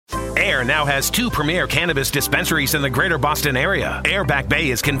Air now has 2 premier cannabis dispensaries in the greater Boston area. Air Back Bay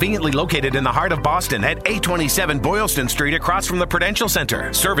is conveniently located in the heart of Boston at 827 Boylston Street across from the Prudential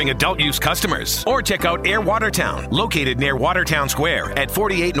Center, serving adult-use customers. Or check out Air Watertown, located near Watertown Square at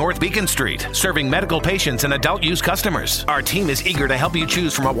 48 North Beacon Street, serving medical patients and adult-use customers. Our team is eager to help you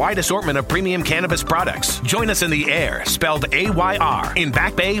choose from a wide assortment of premium cannabis products. Join us in the Air, spelled AYR, in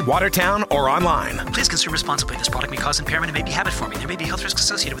Back Bay, Watertown, or online. Please consume responsibly. This product may cause impairment and may be habit-forming. There may be health risks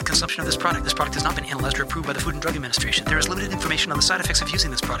associated with consumption of this product. This product has not been analyzed or approved by the Food and Drug Administration. There is limited information on the side effects of using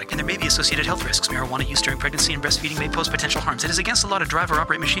this product, and there may be associated health risks. Marijuana use during pregnancy and breastfeeding may pose potential harms. It is against the law to drive or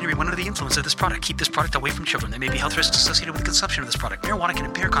operate machinery when under the influence of this product. Keep this product away from children. There may be health risks associated with the consumption of this product. Marijuana can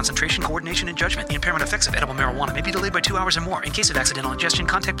impair concentration, coordination, and judgment. The impairment effects of edible marijuana may be delayed by 2 hours or more. In case of accidental ingestion,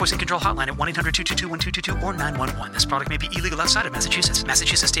 contact Poison Control Hotline at 1-800-222-1222 or 911. This product may be illegal outside of Massachusetts.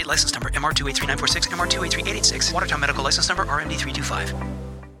 Massachusetts State License Number MR283946, MR283886. Watertown Medical License Number RMD325.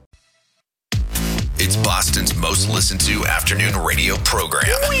 It's Boston's most listened to afternoon radio program.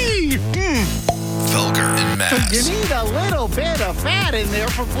 Felger and Mazz. You need a little bit of fat in there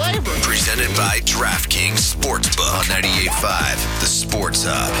for flavor. Presented by DraftKings Sportsbook on 98.5, the Sports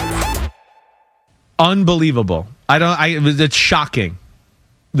Hub. Unbelievable. It's shocking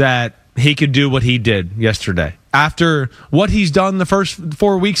that he could do what he did yesterday after what he's done the first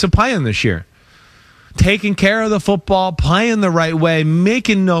 4 weeks of playing this year. Taking care of the football, playing the right way,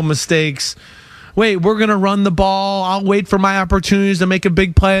 making no mistakes. Wait, we're going to run the ball. I'll wait for my opportunities to make a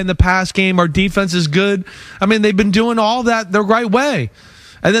big play in the pass game. Our defense is good. I mean, they've been doing all that the right way.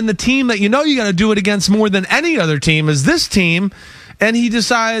 And then the team that you got to do it against more than any other team is this team. And he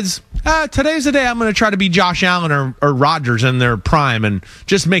decides, today's the day I'm going to try to be Josh Allen or Rodgers in their prime and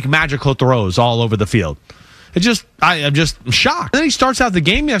just make magical throws all over the field. I'm just shocked. Then he starts out the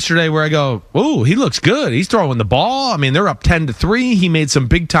game yesterday where I go, ooh, he looks good. He's throwing the ball. I mean, they're up 10-3. He made some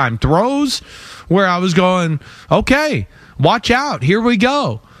big time throws where I was going, okay, watch out. Here we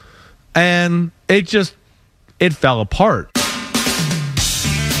go. And it fell apart.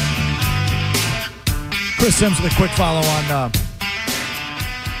 Chris Sims with a quick follow on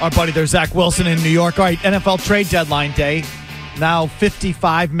our buddy there, Zach Wilson in New York. All right, NFL trade deadline day. Now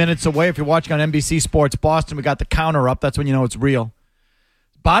 55 minutes away. If you're watching on NBC Sports Boston, we got the counter up. That's when you know it's real.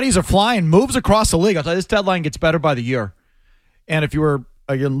 Bodies are flying. Moves across the league. I'll tell you, this deadline gets better by the year. And if you're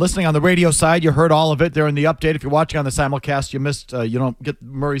listening on the radio side, you heard all of it there in the update. If you're watching on the simulcast, you missed. You don't get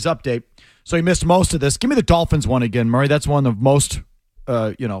Murray's update, so you missed most of this. Give me the Dolphins one again, Murray. That's one of most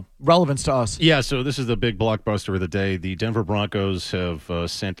relevance to us. Yeah, so this is the big blockbuster of the day. The Denver Broncos have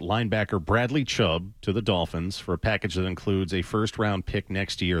sent linebacker Bradley Chubb to the Dolphins for a package that includes a first-round pick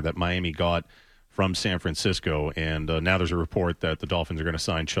next year that Miami got from San Francisco. And now there's a report that the Dolphins are going to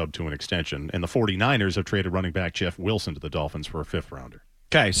sign Chubb to an extension. And the 49ers have traded running back Jeff Wilson to the Dolphins for a fifth-rounder.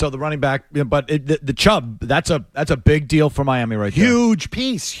 Okay, so the running back, but the Chubb, that's a big deal for Miami right there. Huge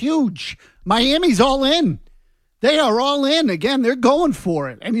piece, huge. Miami's all in. They are all in. Again, they're going for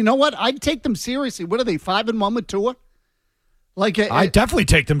it. And you know what? I'd take them seriously. What are they, 5-1 with Tua? I definitely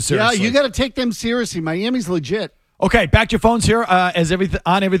take them seriously. Yeah, you got to take them seriously. Miami's legit. Okay, back to your phones here on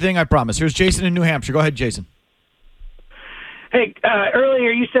everything, I promise. Here's Jason in New Hampshire. Go ahead, Jason. Hey, earlier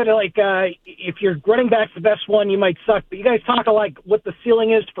you said, if your running back's the best one, you might suck. But you guys talk what the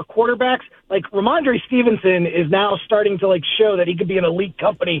ceiling is for quarterbacks. Ramondre Stevenson is now starting to, show that he could be an elite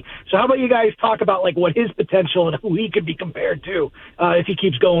company. So how about you guys talk about, what his potential and who he could be compared to if he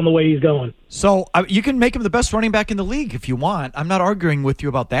keeps going the way he's going? So you can make him the best running back in the league if you want. I'm not arguing with you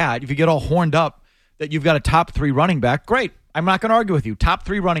about that. If you get all horned up that you've got a top 3 running back, great. I'm not going to argue with you. Top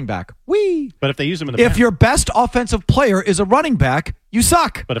 3 running back. Whee! But if they use him in if your best offensive player is a running back, you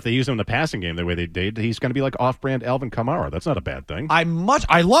suck. But if they use him in the passing game the way they did, he's going to be like off-brand Alvin Kamara. That's not a bad thing. I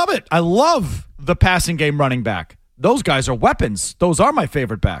love it. I love the passing game running back. Those guys are weapons. Those are my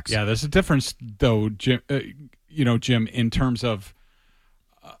favorite backs. Yeah, there's a difference though, Jim. Jim, in terms of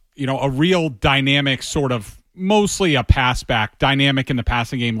a real dynamic sort of mostly a pass back dynamic in the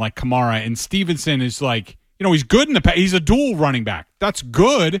passing game like Kamara, and Stevenson is he's good in the he's a dual running back. That's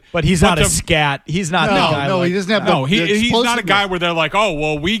good. But he's not a scat. He's not the guy. No, he doesn't have the he's not a guy where they're like, oh,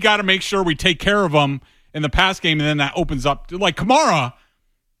 well, we got to make sure we take care of him in the pass game, and then that opens up. Like Kamara,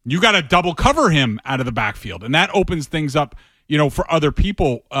 you got to double cover him out of the backfield, and that opens things up, for other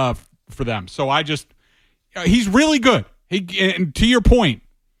people for them. So he's really good. And to your point,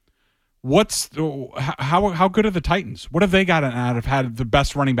 how good are the Titans? What have they got out of had the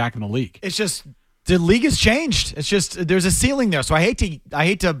best running back in the league? It's just the league has changed. It's just there's a ceiling there. So I hate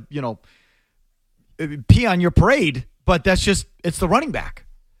to pee on your parade, but it's the running back.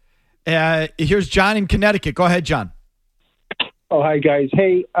 Here's John in Connecticut. Go ahead, John. Oh, hi, guys.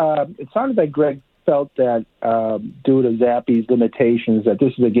 Hey, it sounded like Greg felt that due to Zappi's limitations, that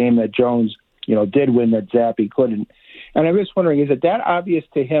this is a game that Jones, did win that Zappi couldn't. And I'm just wondering, is it that obvious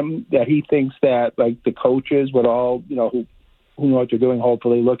to him that he thinks that, like, the coaches would all, who know what they're doing,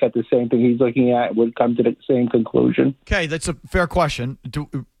 hopefully look at the same thing he's looking at, would come to the same conclusion? Okay, that's a fair question.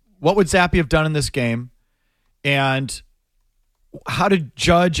 What would Zappi have done in this game? And how did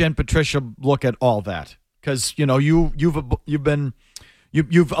Judge and Patricia look at all that? Because you've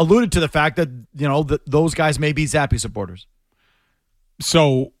alluded to the fact that that those guys may be Zappi supporters.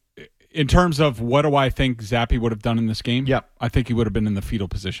 So, in terms of what do I think Zappi would have done in this game? Yep. I think he would have been in the fetal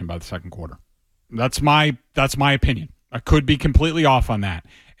position by the second quarter. That's my opinion. I could be completely off on that.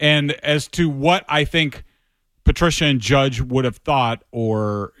 And as to what I think Patricia and Judge would have thought,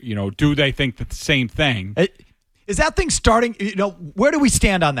 or do they think the same thing? Is that thing starting? Where do we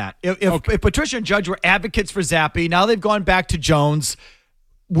stand on that? If Patricia and Judge were advocates for Zappi, now they've gone back to Jones.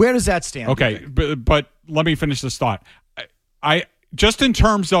 Where does that stand? Okay, but let me finish this thought. I just in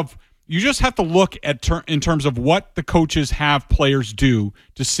terms of you just have to look at in terms of what the coaches have players do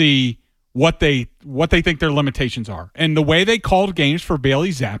to see what they think their limitations are, and the way they called games for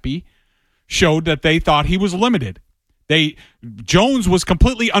Bailey Zappi showed that they thought he was limited. Jones was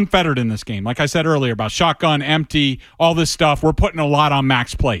completely unfettered in this game. Like I said earlier about shotgun, empty, all this stuff. We're putting a lot on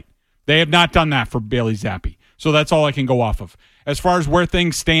Mac's plate. They have not done that for Bailey Zappi. So that's all I can go off of. As far as where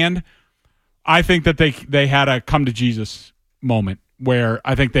things stand, I think that they had a come to Jesus moment where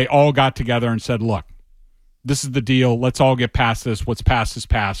I think they all got together and said, look, this is the deal. Let's all get past this. What's past is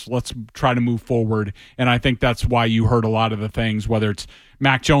past. Let's try to move forward. And I think that's why you heard a lot of the things, whether it's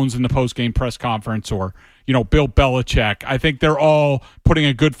Mac Jones in the post-game press conference or Bill Belichick. I think they're all putting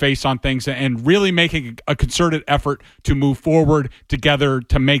a good face on things and really making a concerted effort to move forward together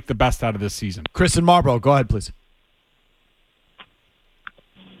to make the best out of this season. Chris in Marlboro, go ahead, please.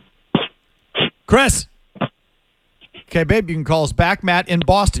 Chris. Okay, babe, you can call us back. Matt in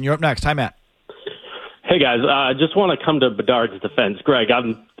Boston, you're up next. Hi, Matt. Hey, guys. I just want to come to Bedard's defense. Greg,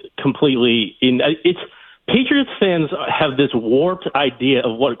 I'm completely in. Patriots fans have this warped idea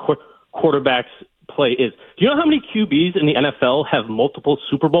of what quarterbacks play is. Do you know how many QBs in the NFL have multiple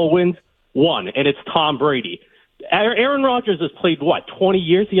Super Bowl wins? One, and it's Tom Brady. Aaron Rodgers has played, 20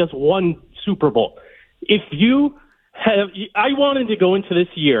 years? He has one Super Bowl. I wanted to go into this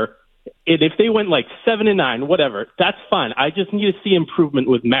year, and if they went 7-9, whatever, that's fine. I just need to see improvement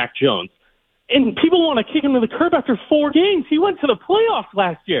with Mac Jones. And people want to kick him to the curb after 4 games. He went to the playoffs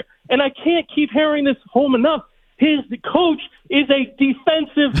last year, and I can't keep hearing this home enough. His coach is a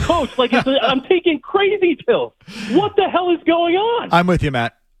defensive coach. I'm taking crazy pills. What the hell is going on? I'm with you,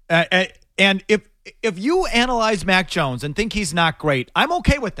 Matt. And if you analyze Mac Jones and think he's not great, I'm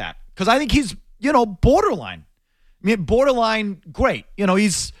okay with that because I think he's borderline. I mean, borderline great.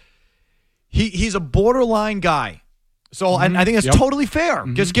 He's a borderline guy. So and I think it's totally fair,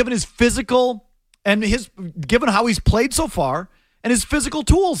 just given his physical and given how he's played so far and his physical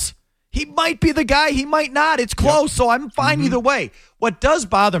tools. He might be the guy, he might not. It's close, so I'm fine either way. What does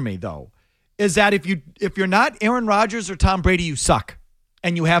bother me, though, is that if you're not Aaron Rodgers or Tom Brady, you suck,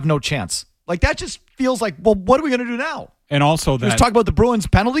 and you have no chance. That just feels like, well, what are we going to do now? And also that... Let's talk about the Bruins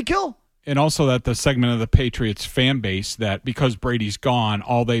penalty kill? And also that the segment of the Patriots fan base that because Brady's gone,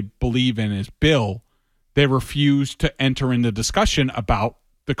 all they believe in is Bill. They refuse to enter into discussion about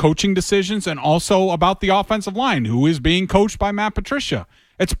the coaching decisions and also about the offensive line, who is being coached by Matt Patricia.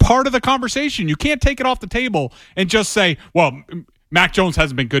 It's part of the conversation. You can't take it off the table and just say, well, Mac Jones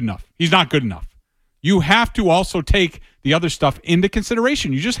hasn't been good enough. He's not good enough. You have to also take the other stuff into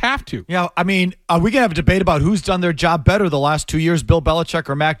consideration. You just have to. Yeah, I mean, are we going to have a debate about who's done their job better the last 2 years, Bill Belichick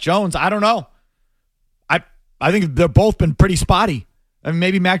or Mac Jones? I don't know. I think they've both been pretty spotty. I mean,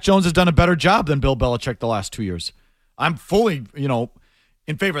 maybe Mac Jones has done a better job than Bill Belichick the last 2 years. I'm fully,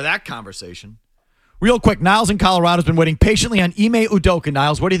 in favor of that conversation. Real quick, Niles in Colorado has been waiting patiently on Ime Udoka.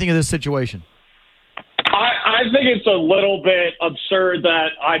 Niles, what do you think of this situation? I think it's a little bit absurd that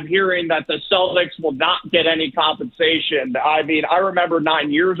I'm hearing that the Celtics will not get any compensation. I mean, I remember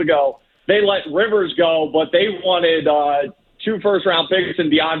 9 years ago, they let Rivers go, but they wanted 2 first-round picks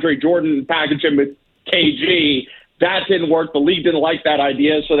and DeAndre Jordan, package him with KG. That didn't work. The league didn't like that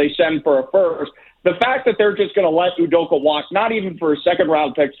idea, so they sent for a first. The fact that they're just going to let Udoka walk, not even for a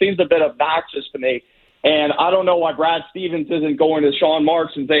second-round pick, seems a bit obnoxious to me. And I don't know why Brad Stevens isn't going to Sean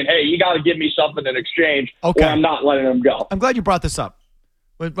Marks and saying, hey, you got to give me something in exchange, or I'm not letting him go. I'm glad you brought this up.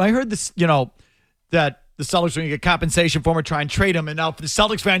 When I heard this, that the Celtics were going to get compensation for him or try and trade him, and now the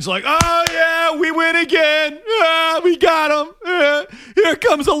Celtics fans are like, oh, yeah, we win again. We got him. Here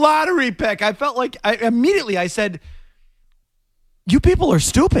comes a lottery pick. I felt like I said, You people are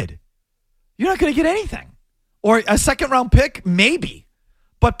stupid. You're not going to get anything. Or a second-round pick, maybe,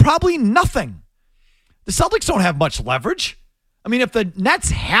 but probably nothing. The Celtics don't have much leverage. I mean, if the Nets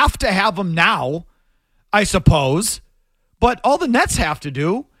have to have them now, I suppose, but all the Nets have to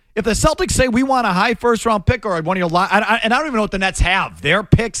do, if the Celtics say we want a high first-round pick or one of your and I don't even know what the Nets have, their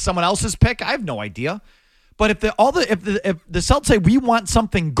pick, someone else's pick, I have no idea. But if the Celtics say we want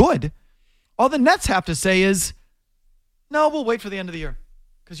something good, all the Nets have to say is, no, we'll wait for the end of the year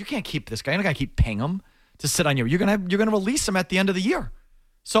because you can't keep this guy. You're not gonna keep paying him to sit on you. You're gonna release him at the end of the year.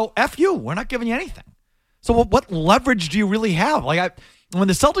 So F you. We're not giving you anything. So what leverage do you really have? Like when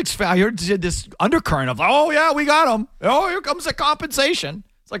the Celtics failure did this undercurrent of, oh yeah, we got him. Oh, here comes the compensation.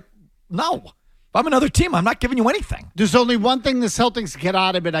 It's like, no. If I'm another team, I'm not giving you anything. There's only one thing the Celtics get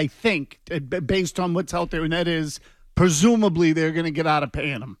out of it, I think, based on what's out there, and that is presumably they're going to get out of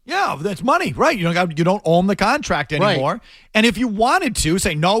paying him. Yeah, that's money, right? You don't own the contract anymore. Right. And if you wanted to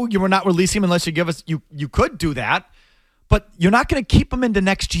say no, you were not releasing him unless you give us, you could do that, but you're not going to keep him into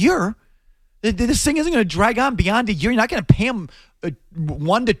next year. This thing isn't going to drag on beyond a year. You're not going to pay him $1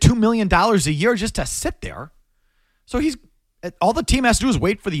 to $2 million a year just to sit there. So all the team has to do is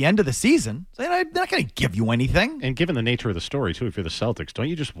wait for the end of the season. So they're not going to give you anything. And given the nature of the story, too, if you're the Celtics, don't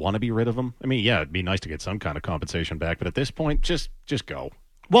you just want to be rid of him? I mean, yeah, it'd be nice to get some kind of compensation back, but at this point, just go.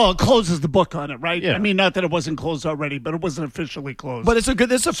 Well, it closes the book on it, right? Yeah. I mean, not that it wasn't closed already, but it wasn't officially closed. But it's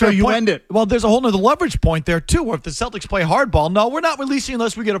a so fair you point. end it. Well, there's a whole nother leverage point there, too, where if the Celtics play hardball, no, we're not releasing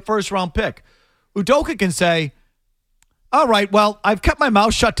unless we get a first-round pick. Udoka can say, all right, well, I've kept my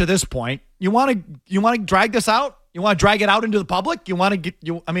mouth shut to this point. You want to drag this out? You want to drag it out into the public?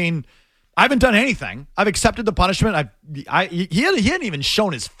 I haven't done anything. I've accepted the punishment. He hadn't even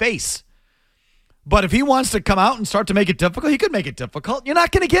shown his face. But if he wants to come out and start to make it difficult, he could make it difficult. You're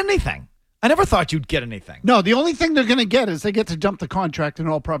not going to get anything. I never thought you'd get anything. No, the only thing they're going to get is they get to jump the contract in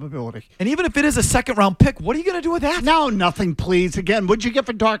all probability. And even if it is a second-round pick, what are you going to do with that? No, nothing, please. Again, what'd you get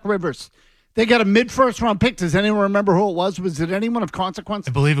for Doc Rivers? They got a mid-first-round pick. Does anyone remember who it was? Was it anyone of consequence?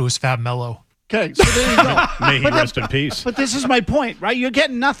 I believe it was Fab Melo. Okay, so there you go. May he rest in peace. But this is my point, right? You're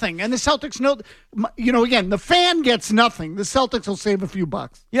getting nothing. And the Celtics know, again, the fan gets nothing. The Celtics will save a few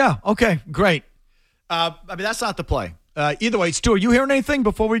bucks. Yeah, okay, great. That's not the play. Either way, Stu, are you hearing anything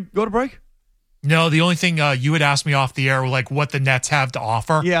before we go to break? No, the only thing you had asked me off the air, like what the Nets have to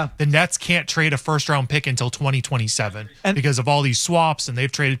offer. Yeah. The Nets can't trade a first-round pick until 2027 because of all these swaps, and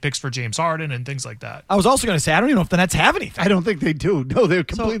they've traded picks for James Harden and things like that. I was also going to say, I don't even know if the Nets have anything. I don't think they do. No, they're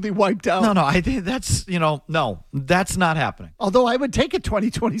completely wiped out. No, I think that's, no, that's not happening. Although I would take a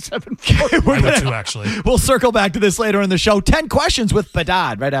 2027. I would too, actually. We'll circle back to this later in the show. 10 questions with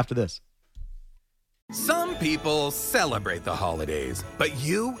Bedard right after this. Some people celebrate the holidays, but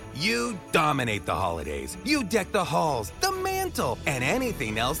you dominate the holidays. You deck the halls, the mantle, and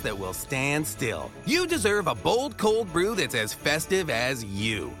anything else that will stand still. You deserve a bold cold brew that's as festive as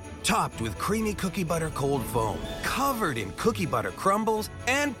you. Topped with creamy cookie butter cold foam, covered in cookie butter crumbles,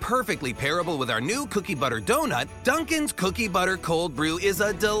 and perfectly pairable with our new cookie butter donut, Dunkin's Cookie Butter Cold Brew is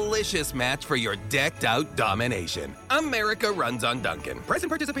a delicious match for your decked out domination. America runs on Dunkin'. Price and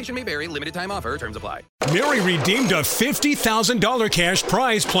participation may vary. Limited time offer. Terms apply. Mary redeemed a $50,000 cash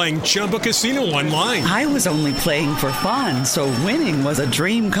prize playing Chumba Casino online. I was only playing for fun, so winning was a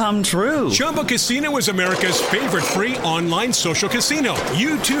dream come true. Chumba Casino is America's favorite free online social casino.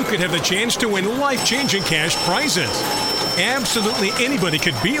 You too could have the chance to win life-changing cash prizes. Absolutely anybody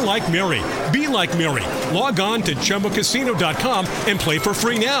could be like Mary. Be like Mary. Log on to ChumbaCasino.com and play for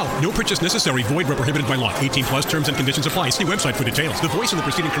free now. No purchase necessary. Void where prohibited by law. 18 plus terms and conditions apply. See website for details. The voice in the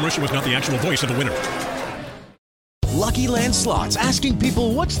preceding commercial was not the actual voice of the winner. Lucky Land Slots, asking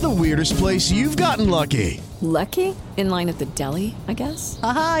people, what's the weirdest place you've gotten lucky? Lucky? In line at the deli, I guess?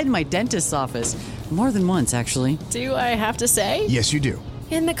 Aha, in my dentist's office. More than once, actually. Do I have to say? Yes, you do.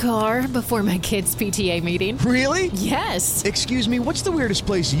 In the car before my kids' PTA meeting. Really? Yes. Excuse me, what's the weirdest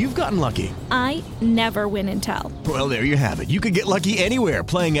place you've gotten lucky? I never win and tell. Well, there you have it. You can get lucky anywhere,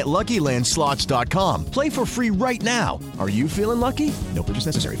 playing at LuckyLandSlots.com. Play for free right now. Are you feeling lucky? No purchase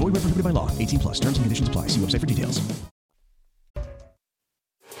necessary. Void where prohibited by law. 18 plus. Terms and conditions apply. See website for details.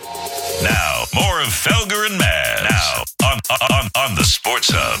 Now, more of Felger and Maz. Now, on the Sports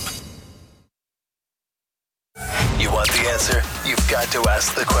Hub. You want the answer? You've got to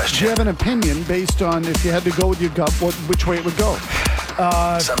ask the question. Do you have an opinion based on if you had to go with your gut, which way it would go?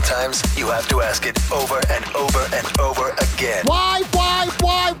 Sometimes you have to ask it over and over and over again. Why?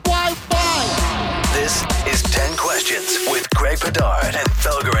 This is 10 Questions with Greg Bedard and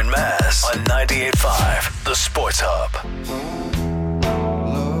Felger and Maz on 98.5, the Sports Hub.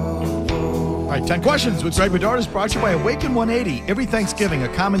 All right, 10 questions with Greg Bedard is brought to you by Awaken 180. Every Thanksgiving, a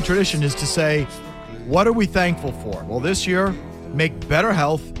common tradition is to say, what are we thankful for? Well, this year, make better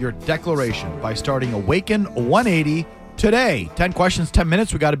health your declaration by starting Awaken 180 today. 10 questions, 10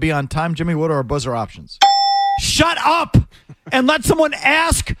 minutes. We got to be on time. Jimmy, what are our buzzer options? Shut up and let someone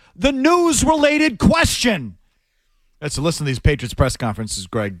ask the news-related question. That's to listen to these Patriots press conferences,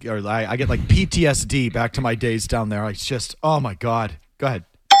 Greg. Or I get like PTSD back to my days down there. It's just, oh my God. Go ahead.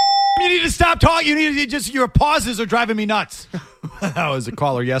 You need to stop talking. Your pauses are driving me nuts. That was a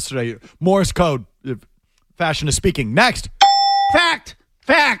caller yesterday. Morse code, fashion of speaking. Next. Fact.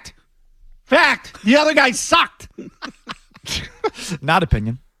 The other guy sucked. Not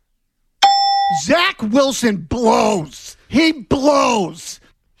opinion. Zach Wilson blows. He blows.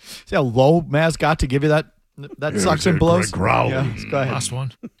 See how low Maz got to give you that sucks and blows? Yeah, go ahead. Last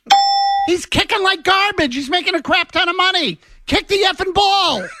one. He's kicking like garbage. He's making a crap ton of money. Kick the effing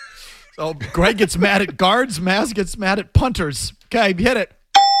ball. So Greg gets mad at guards. Maz gets mad at punters. Okay, hit it.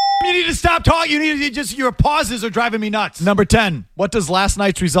 You need to stop talking. Your pauses are driving me nuts. Number 10. What does last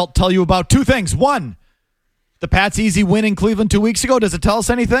night's result tell you about two things? One, the Pats' easy win in Cleveland 2 weeks ago. Does it tell us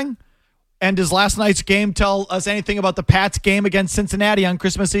anything? And does last night's game tell us anything about the Pats' game against Cincinnati on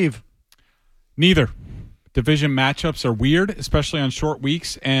Christmas Eve? Neither. Division matchups are weird, especially on short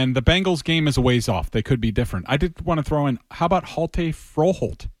weeks, and the Bengals game is a ways off. They could be different. I did want to throw in, how about Halte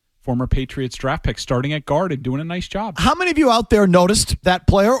Froholt, former Patriots draft pick, starting at guard and doing a nice job? How many of you out there noticed that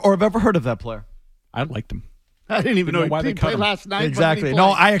player or have ever heard of that player? I liked him. I didn't even know why they cut him last night. Exactly.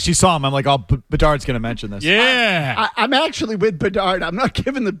 No, I actually saw him. I'm like, Bedard's going to mention this. Yeah. I'm actually with Bedard. I'm not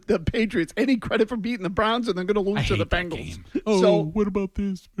giving the Patriots any credit for beating the Browns, and they're going to lose to the Bengals. So what about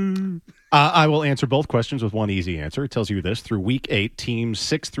this? I will answer both questions with one easy answer. It tells you this. Through week 8, teams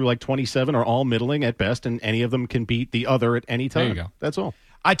 6 through 27 are all middling at best, and any of them can beat the other at any time. There you go. That's all.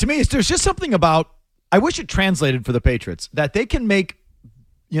 To me, there's just something about, I wish it translated for the Patriots, that they can make,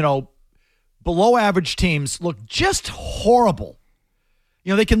 below average teams look just horrible.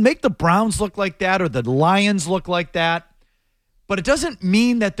 They can make the Browns look like that or the Lions look like that, but it doesn't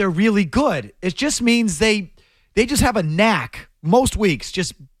mean that they're really good. It just means they just have a knack most weeks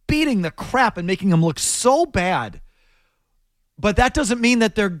just beating the crap and making them look so bad. But that doesn't mean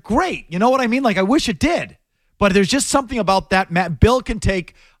that they're great. You know what I mean? Like, I wish it did. But there's just something about that. Bill can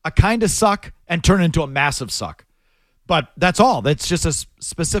take a kind of suck and turn it into a massive suck. But that's all. That's just a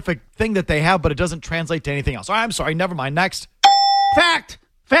specific thing that they have, but it doesn't translate to anything else. All right, I'm sorry. Never mind. Next. Fact.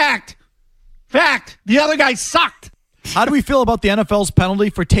 The other guy sucked. How do we feel about the NFL's penalty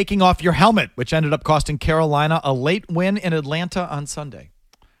for taking off your helmet, which ended up costing Carolina a late win in Atlanta on Sunday?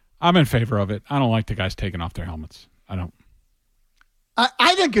 I'm in favor of it. I don't like the guys taking off their helmets. I don't.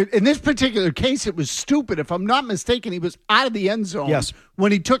 I think in this particular case, it was stupid. If I'm not mistaken, he was out of the end zone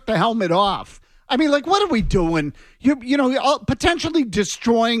when he took the helmet off. I mean, what are we doing? You're potentially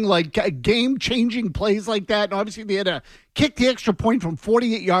destroying game-changing plays like that. And obviously, they had to kick the extra point from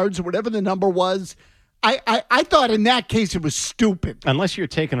 48 yards or whatever the number was. I thought in that case it was stupid. Unless you're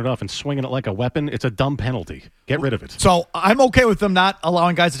taking it off and swinging it like a weapon, it's a dumb penalty. Get rid of it. So I'm okay with them not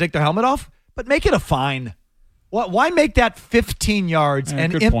allowing guys to take their helmet off, but make it a fine. Why make that 15 yards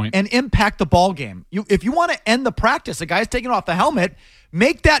and impact the ball game? If you want to end the practice, a guy's taking off the helmet,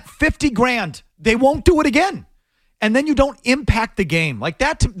 make that $50,000. They won't do it again. And then you don't impact the game. Like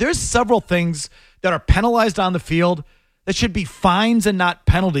that, there's several things that are penalized on the field that should be fines and not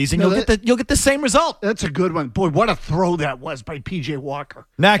penalties, and you'll get the same result. That's a good one. Boy, what a throw that was by P.J. Walker.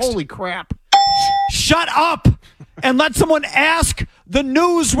 Next. Holy crap. Shut up and let someone ask the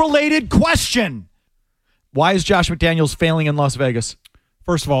news-related question. Why is Josh McDaniels failing in Las Vegas?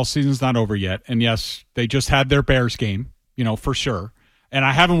 First of all, season's not over yet. And yes, they just had their Bears game, for sure. And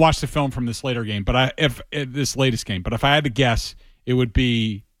I haven't watched the film from this later game, but this latest game. But if I had to guess, it would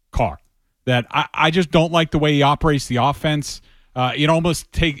be Carr. That I just don't like the way he operates the offense.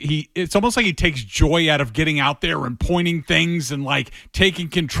 It's almost like he takes joy out of getting out there and pointing things and taking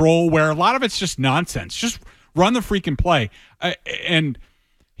control, where a lot of it's just nonsense. Just run the freaking play. And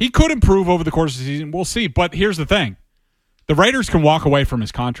he could improve over the course of the season. We'll see. But here's the thing. The Raiders can walk away from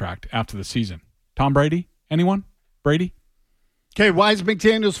his contract after the season. Tom Brady? Anyone? Brady? Okay, why is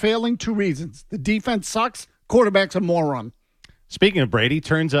McDaniels failing? 2 reasons. The defense sucks. Quarterback's a moron. Speaking of Brady,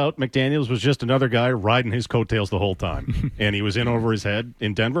 turns out McDaniels was just another guy riding his coattails the whole time. And he was in over his head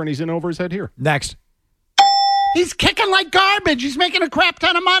in Denver, and he's in over his head here. Next. He's kicking like garbage. He's making a crap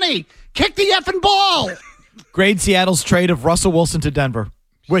ton of money. Kick the effing ball. Grade Seattle's trade of Russell Wilson to Denver,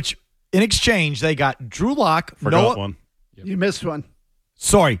 which in exchange they got Drew Lock. Forgot one. Yep. You missed one.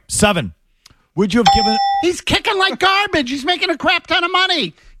 Sorry, 7. Would you have given... He's kicking like garbage. He's making a crap ton of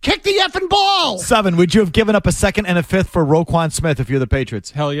money. Kick the effing ball. 7, would you have given up a second and a fifth for Roquan Smith if you're the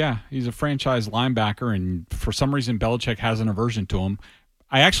Patriots? Hell yeah. He's a franchise linebacker, and for some reason Belichick has an aversion to him.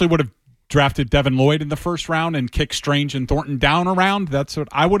 I actually would have drafted Devin Lloyd in the first round and kicked Strange and Thornton down a round. That's what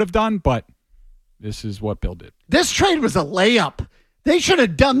I would have done, but this is what Bill did. This trade was a layup. They should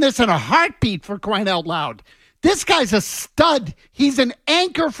have done this in a heartbeat, for crying out loud. This guy's a stud. He's an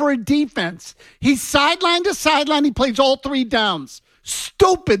anchor for a defense. He's sideline to sideline. He plays all 3 downs.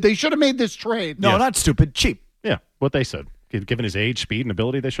 Stupid. They should have made this trade. No, not stupid. Cheap. Yeah, what they said. Given his age, speed, and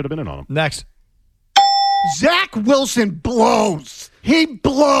ability, they should have been in on him. Next. Zach Wilson blows. He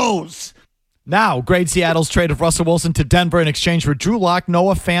blows. Now, grade Seattle's trade of Russell Wilson to Denver in exchange for Drew Lock,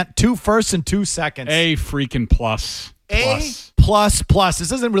 Noah Fant, 2 firsts and 2 seconds. A freaking plus. Plus.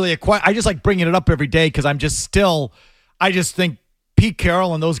 This isn't really I just like bringing it up every day because I just think Pete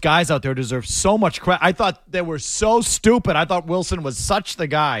Carroll and those guys out there deserve so much credit. I thought they were so stupid. I thought Wilson was such the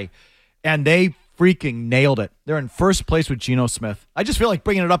guy, and they freaking nailed it. They're in first place with Geno Smith. I just feel like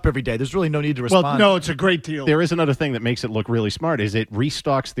bringing it up every day. There's really no need to respond. Well, no, it's a great deal. There is another thing that makes it look really smart is it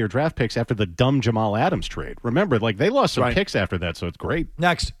restocks their draft picks after the dumb Jamal Adams trade. Remember, they lost some picks after that, so it's great.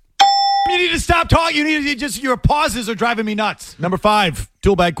 Next. You need to stop talking. Your pauses are driving me nuts. Number 5,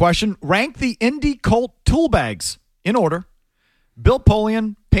 tool bag question. Rank the Indy Colt tool bags in order. Bill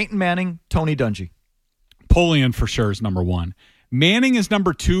Polian, Peyton Manning, Tony Dungy. Polian for sure is number 1. Manning is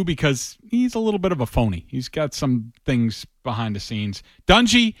number 2 because he's a little bit of a phony. He's got some things behind the scenes.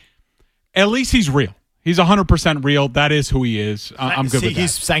 Dungy, at least he's real. He's 100% real. That is who he is. I'm good with that.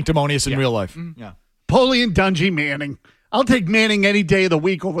 He's sanctimonious in real life. Mm-hmm. Yeah. Polian, Dungy, Manning. I'll take Manning any day of the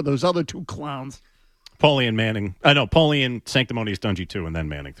week over those other 2 clowns. Polian, Manning. Polian, sanctimonious, Dungy 2, and then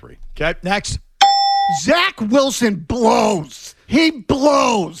Manning 3. Okay, next. Zach Wilson blows. He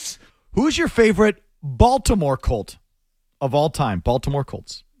blows. Who's your favorite Baltimore Colt of all time? Baltimore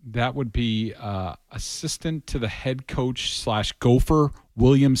Colts. That would be assistant to the head coach / gopher,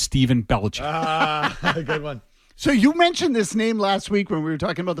 William Steven Belichick. Good one. So you mentioned this name last week when we were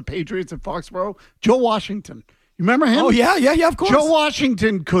talking about the Patriots at Foxborough. Joe Washington. You remember him? Oh, yeah, of course. Joe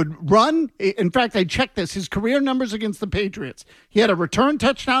Washington could run. In fact, I checked this. His career numbers against the Patriots. He had a return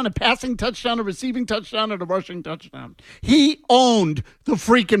touchdown, a passing touchdown, a receiving touchdown, and a rushing touchdown. He owned the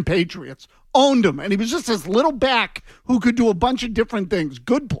freaking Patriots. Owned them. And he was just this little back who could do a bunch of different things.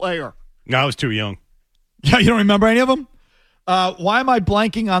 Good player. No, I was too young. Yeah, you don't remember any of them? Why am I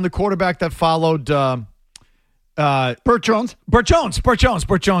blanking on the quarterback that followed Burt Jones? Burt Jones.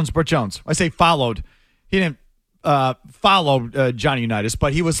 I say followed. He didn't follow Johnny Unitas,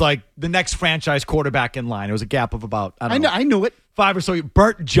 but he was like the next franchise quarterback in line. It was a gap of about, I knew it. 5 or so.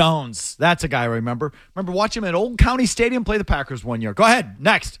 Burt Jones. That's a guy I remember. Remember watching him at Old County Stadium play the Packers one year. Go ahead.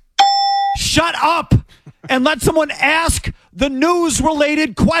 Next. Shut up and let someone ask the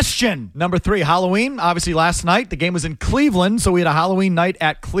news-related question. Number 3, Halloween. Obviously, last night, the game was in Cleveland, so we had a Halloween night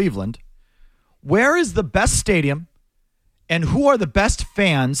at Cleveland. Where is the best stadium, and who are the best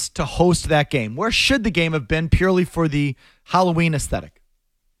fans to host that game? Where should the game have been purely for the Halloween aesthetic?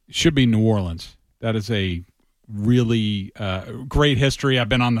 It should be New Orleans. That is a really great history. I've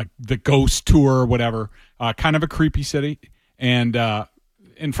been on the Ghost tour or whatever. Kind of a creepy city. And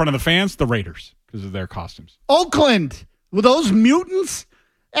in front of the fans, the Raiders, because of their costumes. Oakland, with those mutants,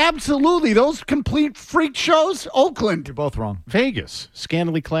 absolutely. Those complete freak shows, Oakland. You're both wrong. Vegas,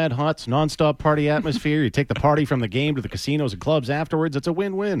 scantily clad huts, nonstop party atmosphere. You take the party from the game to the casinos and clubs afterwards. It's a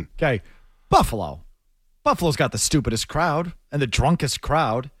win-win. Okay, Buffalo. Buffalo's got the stupidest crowd and the drunkest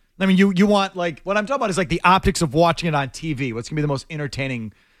crowd. I mean, you want, like, what I'm talking about is like the optics of watching it on TV. What's going to be the most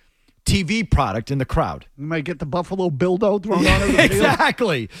entertaining TV product in the crowd? You might get the Buffalo Bildo thrown on it.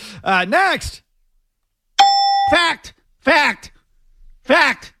 Exactly. Next. Fact.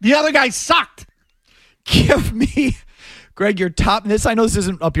 The other guy sucked. Give me, Greg, your top. I know this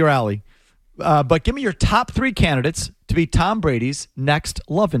isn't up your alley, but give me your top 3 candidates to be Tom Brady's next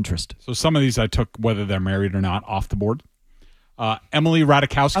love interest. So some of these I took, whether they're married or not, off the board. Emily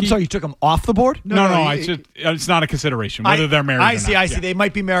Ratajkowski. I'm sorry, you took them off the board? No, it's not a consideration, whether they're married or not. I see. They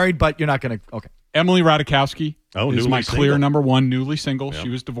might be married, but you're not going to. Okay. Emily Ratajkowski is my clear number 1, newly single. Yep. She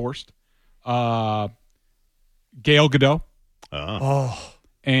was divorced. Gail Godot.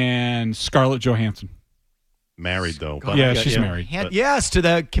 And Scarlett Johansson. Married, though. But she's married. Yes, to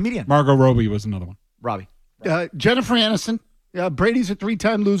the comedian. Margot Robbie was another one. Robbie. Jennifer Aniston. Brady's a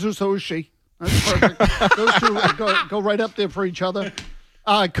 3-time loser, so is she. That's perfect. Those two go right up there for each other.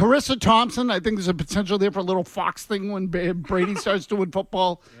 Carissa Thompson, I think there's a potential there for a little Fox thing when Brady starts doing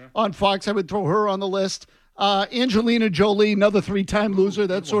football on Fox. I would throw her on the list. Angelina Jolie, another 3-time loser.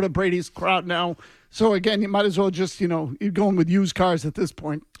 That's sort of Brady's crowd now. So, again, you might as well just, you're going with used cars at this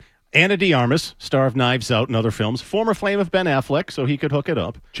point. Ana de Armas, star of Knives Out and other films. Former flame of Ben Affleck, so he could hook it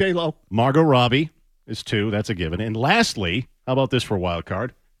up. J-Lo. Margot Robbie is 2. That's a given. And lastly, how about this for a wild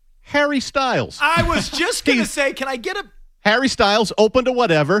card? Harry Styles. I was just going to say, can I get a... Harry Styles, open to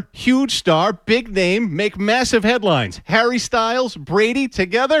whatever. Huge star, big name, make massive headlines. Harry Styles, Brady,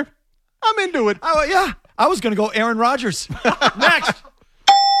 together? I'm into it. Oh, yeah. I was going to go Aaron Rodgers. Next.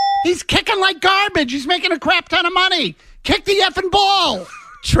 He's kicking like garbage. He's making a crap ton of money. Kick the effing ball.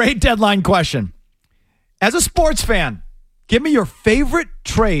 Trade deadline question. As a sports fan, give me your favorite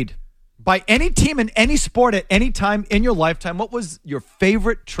trade by any team in any sport at any time in your lifetime. What was your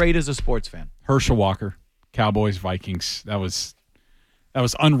favorite trade as a sports fan? Herschel Walker, Cowboys, Vikings. That was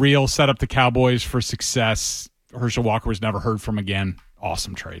unreal. Set up the Cowboys for success. Herschel Walker was never heard from again.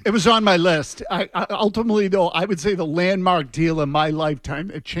 Awesome trade. It was on my list. I ultimately, though, I would say the landmark deal in my lifetime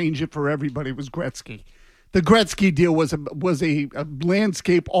that changed it for everybody was Gretzky. The Gretzky deal was a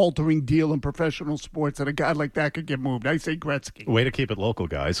landscape-altering deal in professional sports, and a guy like that could get moved. I say Gretzky. Way to keep it local,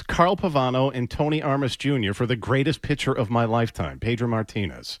 guys. Carl Pavano and Tony Armas Jr. for the greatest pitcher of my lifetime, Pedro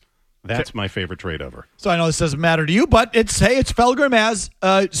Martinez. That's my favorite trade ever. So I know this doesn't matter to you, but it's Felger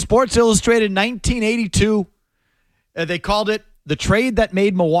Maz, Sports Illustrated 1982. They called it the trade that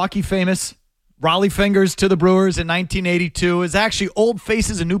made Milwaukee famous. Raleigh Fingers to the Brewers in 1982 is actually Old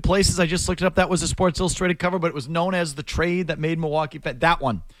Faces and New Places. I just looked it up. That was a Sports Illustrated cover, but it was known as the trade that made Milwaukee famous. That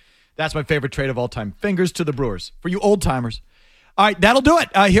one. That's my favorite trade of all time. Fingers to the Brewers. For you old timers. All right, that'll do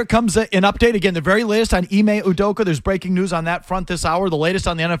it. Here comes an update. Again, the very latest on Ime Udoka. There's breaking news on that front this hour. The latest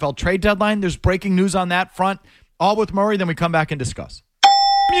on the NFL trade deadline. There's breaking news on that front. All with Murray. Then we come back and discuss.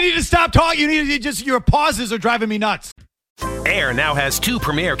 You need to stop talking. Your pauses are driving me nuts. Air now has 2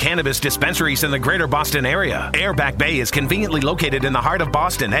 premier cannabis dispensaries in the greater Boston area. Air Back Bay is conveniently located in the heart of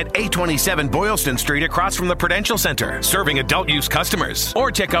Boston at 827 Boylston Street across from the Prudential Center, serving adult use customers.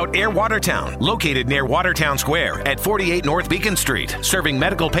 Or check out Air Watertown, located near Watertown Square at 48 North Beacon Street, serving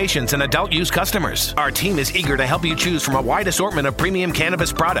medical patients and adult use customers. Our team is eager to help you choose from a wide assortment of premium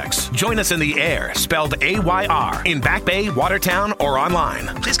cannabis products. Join us in the Air, spelled AYR, in Back Bay, Watertown, or online.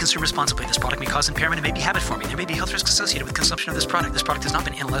 Please consume responsibly. This product may cause impairment and may be habit forming. There may be health risks associated with consumption of this product. This product has not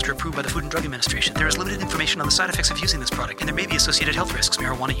been analyzed or approved by the Food and Drug Administration. There is limited information on the side effects of using this product, and there may be associated health risks.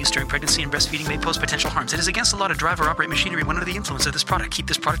 Marijuana use during pregnancy and breastfeeding may pose potential harms. It is against the law to drive or operate machinery when under the influence of this product. Keep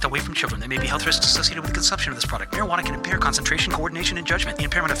this product away from children. There may be health risks associated with consumption of this product. Marijuana can impair concentration, coordination, and judgment. The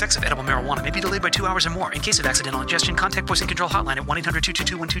impairment effects of edible marijuana may be delayed by 2 hours or more. In case of accidental ingestion, contact Poison Control Hotline at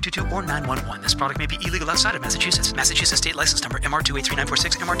 1-800-222-1222 or 911. This product may be illegal outside of Massachusetts. Massachusetts State License Number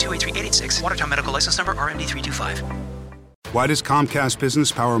MR283946, MR283886. Watertown Medical License Number RMD325. Why does Comcast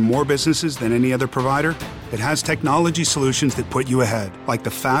Business power more businesses than any other provider? It has technology solutions that put you ahead, like the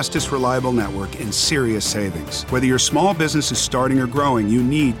fastest reliable network and serious savings. Whether your small business is starting or growing, you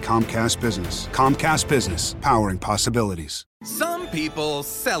need Comcast Business. Comcast Business, powering possibilities. Some people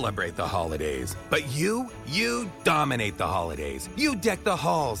celebrate the holidays, but you dominate the holidays. You deck the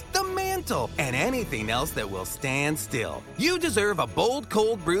halls, the mantle, and anything else that will stand still. You deserve a bold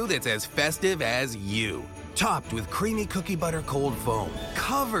cold brew that's as festive as you. Topped with creamy cookie butter cold foam,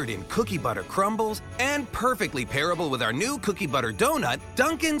 covered in cookie butter crumbles, and perfectly pairable with our new cookie butter donut,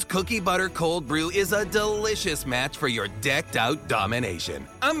 Dunkin's Cookie Butter Cold Brew is a delicious match for your decked out domination.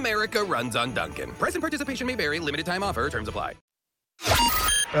 America runs on Dunkin'. Price and participation may vary. Limited time offer. Terms apply.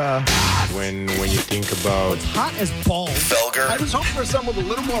 When you think about hot as balls. Felger. I was hoping for someone with a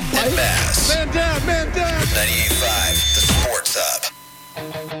little more bite. And Bass. Man down. 98.5, the Sports Hub.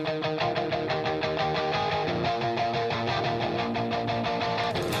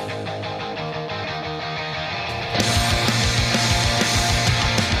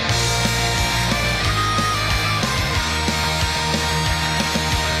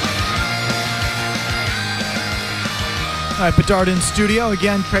 All right, Bedard in studio.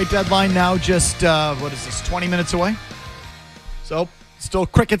 Again, trade deadline now just, 20 minutes away? So, still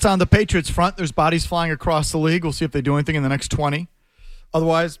crickets on the Patriots front. There's bodies flying across the league. We'll see if they do anything in the next 20.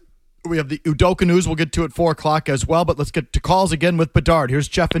 Otherwise, we have the Udoka news. We'll get to at 4 o'clock as well. But let's get to calls again with Bedard. Here's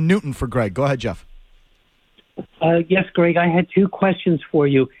Jeff and Newton for Greg. Go ahead, Jeff. Yes, Greg, I had 2 questions for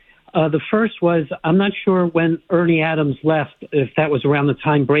you. The first was, I'm not sure when Ernie Adams left, if that was around the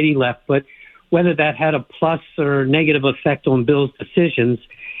time Brady left, but whether that had a plus or negative effect on Bill's decisions.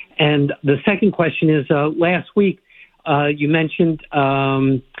 And the second question is, last week you mentioned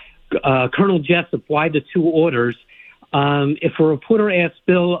Colonel Jessup, why the 2 orders? If a reporter asked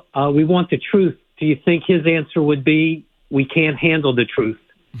Bill, we want the truth, do you think his answer would be, we can't handle the truth?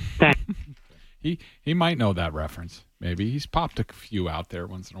 Thanks. He might know that reference. Maybe he's popped a few out there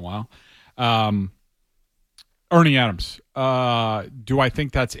once in a while. Ernie Adams. Do I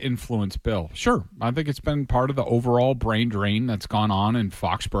think that's influenced Bill? Sure. I think it's been part of the overall brain drain that's gone on in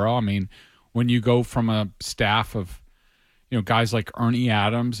Foxborough. I mean, when you go from a staff of, guys like Ernie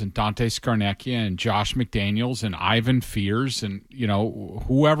Adams and Dante Scarnecchia and Josh McDaniels and Ivan Fears and,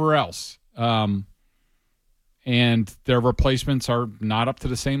 whoever else, and their replacements are not up to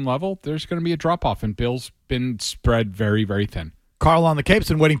the same level, there's going to be a drop-off, and Bill's been spread very, very thin. Carl on the Cape's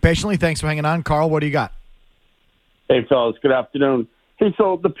been waiting patiently. Thanks for hanging on. Carl, what do you got? Hey, fellas, good afternoon. Hey,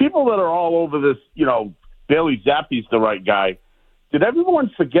 so the people that are all over this, Bailey Zappe's the right guy. Did everyone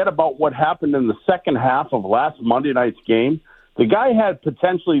forget about what happened in the second half of last Monday night's game? The guy had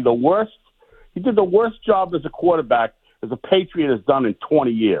potentially the worst job as a quarterback as a Patriot has done in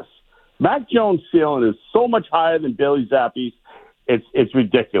 20 years. Mac Jones' ceiling is so much higher than Bailey Zappe's, it's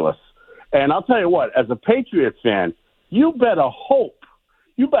ridiculous. And I'll tell you what, as a Patriots fan, you better hope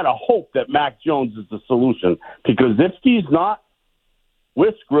that Mac Jones is the solution, because if he's not,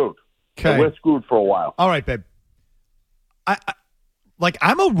 we're screwed. Okay. We're screwed for a while. All right, babe. When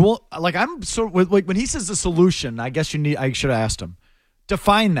he says the solution, I guess I should have asked him.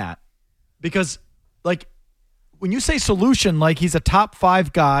 Define that. Because when you say solution, he's a top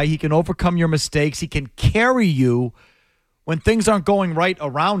 5 guy, he can overcome your mistakes, he can carry you when things aren't going right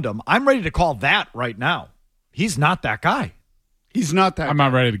around him. I'm ready to call that right now. He's not that guy. He's not that I'm guy.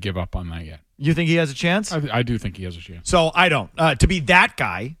 not ready to give up on that yet. You think he has a chance? I do think he has a chance. So I don't. To be that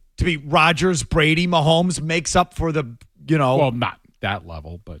guy, to be Rodgers, Brady, Mahomes, makes up for the, Well, not that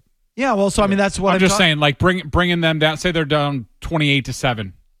level, but. Yeah, well, so I mean, that's what I'm just saying, bringing them down, say they're down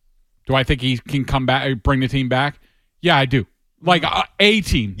 28-7. Do I think he can come back, bring the team back? Yeah, I do. A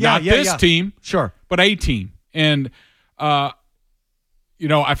team, not this team. Sure. But a team. And, I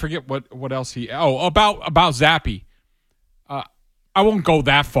forget what else about Zappe. I won't go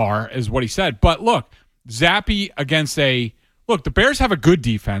that far as what he said, but look, Zappe against the Bears have a good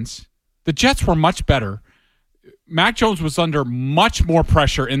defense. The Jets were much better. Mac Jones was under much more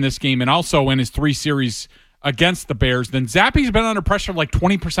pressure in this game and also in his 3 series against the Bears than Zappe's been under pressure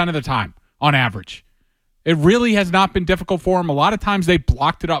 20% of the time on average. It really has not been difficult for him. A lot of times they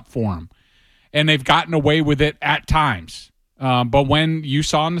blocked it up for him, and they've gotten away with it at times. But when you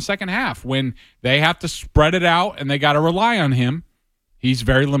saw in the second half, when they have to spread it out and they got to rely on him, he's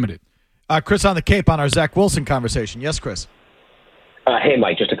very limited. Chris on the Cape on our Zach Wilson conversation. Yes, Chris. Hey,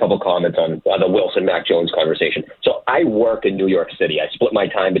 Mike, just a couple comments on the Wilson-Mac Jones conversation. So I work in New York City. I split my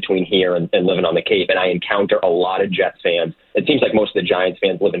time between here and living on the Cape, and I encounter a lot of Jets fans. It seems like most of the Giants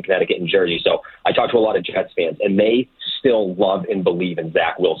fans live in Connecticut and Jersey, so I talk to a lot of Jets fans, and they still love and believe in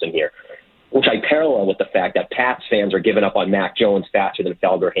Zach Wilson here, which I parallel with the fact that Pats fans are giving up on Mac Jones faster than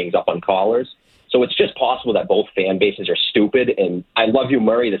Felger hangs up on callers. So it's just possible that both fan bases are stupid. And I love you,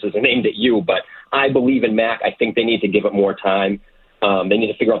 Murray. This is aimed at you, but I believe in Mac. I think they need to give it more time. They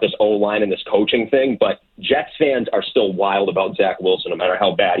need to figure out this O-line and this coaching thing. But Jets fans are still wild about Zach Wilson, no matter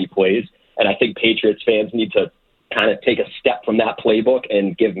how bad he plays. And I think Patriots fans need to kind of take a step from that playbook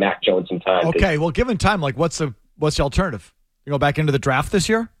and give Mac Jones some time. Okay, well, given time, what's the alternative? You go back into the draft this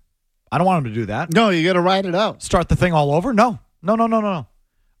year? I don't want him to do that. No, you got to ride it out. Start the thing all over? No.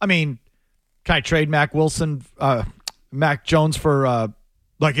 I mean, can I trade Mac Jones for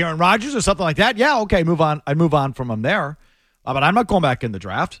Aaron Rodgers or something like that? Yeah, okay, move on. I'd move on from him there. But I'm not going back in the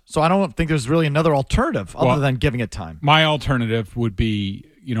draft, so I don't think there's really another alternative other than giving it time. My alternative would be,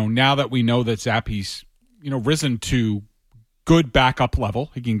 now that we know that Zappe's, risen to good backup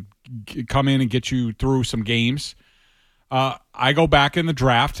level, he can come in and get you through some games. I go back in the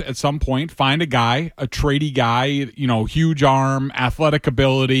draft at some point, find a guy, a tradey guy, huge arm, athletic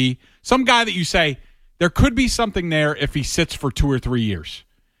ability, some guy that you say there could be something there if he sits for 2 or 3 years.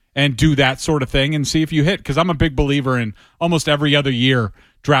 And do that sort of thing and see if you hit. Because I'm a big believer in almost every other year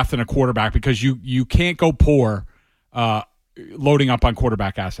drafting a quarterback, because you can't go poor loading up on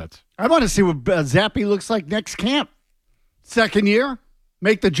quarterback assets. I want to see what Zappe looks like next camp. Second year,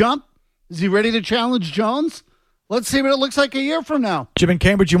 make the jump. Is he ready to challenge Jones? Let's see what it looks like a year from now. Jim in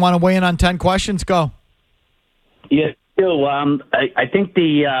Cambridge, you want to weigh in on 10 questions? Yeah, I think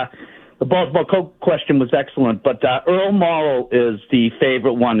the Baltimore Coke question was excellent, but Earl Morrall is the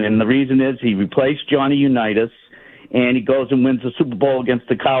favorite one, and the reason is he replaced Johnny Unitas, and he goes and wins the Super Bowl against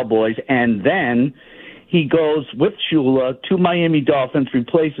the Cowboys, and then he goes with Shula to Miami Dolphins,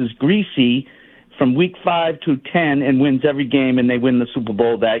 replaces Greasy from week 5 to 10, and wins every game, and they win the Super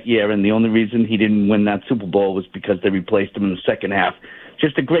Bowl that year, and the only reason he didn't win that Super Bowl was because they replaced him in the second half.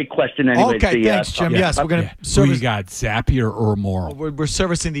 Just a great question anyway. Okay, thanks, Jim. Yes, we're going to service. We got Zappe or Earl Morrall? We're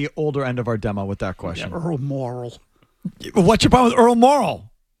servicing the older end of our demo with that question. Yeah, Earl Morrall. What's your problem with Earl Morrall?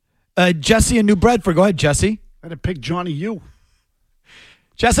 Jesse in New Bedford. Go ahead, Jesse. I'd have picked Johnny U.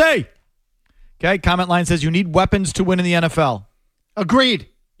 Jesse. Okay, comment line says you need weapons to win in the NFL. Agreed.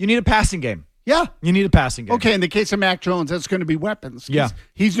 You need a passing game. Yeah. You need a passing game. Okay, in the case of Mac Jones, that's going to be weapons. Yeah.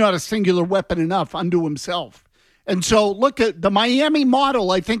 He's not a singular weapon enough unto himself. And so, look at the Miami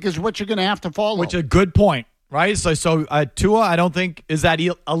model, I think, is what you're going to have to follow. Which is a good point, right? So Tua, I don't think, is that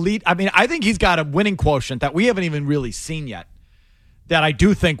elite. I mean, I think he's got a winning quotient that we haven't even really seen yet that I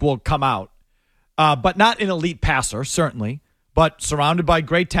do think will come out. But not an elite passer, certainly. But surrounded by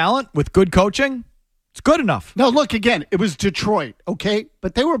great talent with good coaching, it's good enough. Now, look, again, it was Detroit, okay?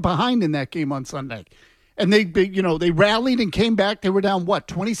 But they were behind in that game on Sunday. And they rallied and came back. They were down,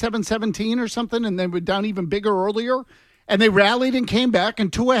 27-17 or something? And they were down even bigger earlier. And they rallied and came back,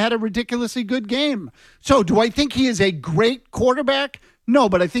 and Tua had a ridiculously good game. So do I think he is a great quarterback? No,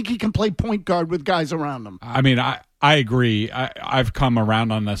 but I think he can play point guard with guys around him. I mean, I agree. I've come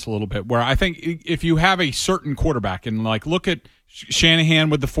around on this a little bit, where I think if you have a certain quarterback, and like look at Shanahan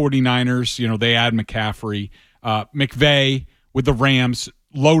with the 49ers, they add McCaffrey, McVay with the Rams,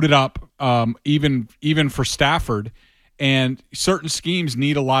 loaded up even for Stafford, and certain schemes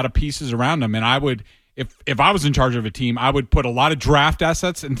need a lot of pieces around them. And I would, if I was in charge of a team, I would put a lot of draft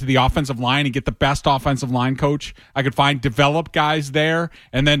assets into the offensive line and get the best offensive line coach I could find, develop guys there,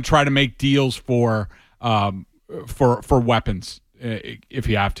 and then try to make deals for weapons if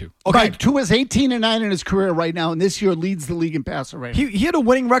you have to. Okay, Tua's 18-9 in his career right now, and this year leads the league in passer rating. He had a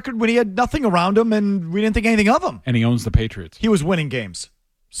winning record when he had nothing around him, and we didn't think anything of him. And he owns the Patriots. He was winning games.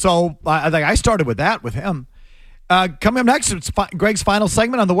 So I started with that with him. Coming up next, it's Greg's final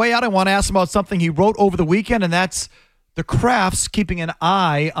segment. On the way out, I want to ask him about something he wrote over the weekend, and that's the Crafts keeping an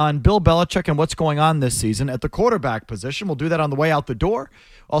eye on Bill Belichick and what's going on this season at the quarterback position. We'll do that on the way out the door.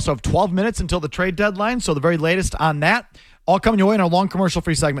 Also have 12 minutes until the trade deadline, so the very latest on that. All coming your way in our long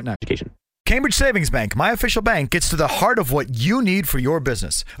commercial-free segment next. Education. Cambridge Savings Bank, my official bank, gets to the heart of what you need for your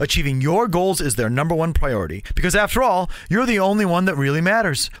business. Achieving your goals is their number one priority because, after all, you're the only one that really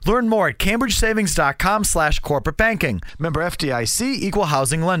matters. Learn more at cambridgesavings.com/corporate banking. Member FDIC, equal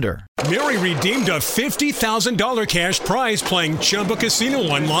housing lender. Mary redeemed a $50,000 cash prize playing Chumba Casino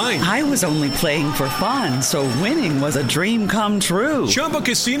online. I was only playing for fun, so winning was a dream come true. Chumba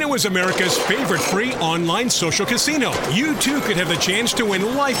Casino is America's favorite free online social casino. You, too, could have the chance to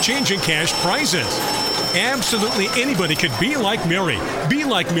win life-changing cash prizes. Absolutely anybody could be like Mary. Be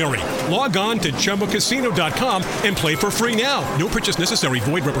like Mary. Log on to ChumbaCasino.com and play for free now. No purchase necessary.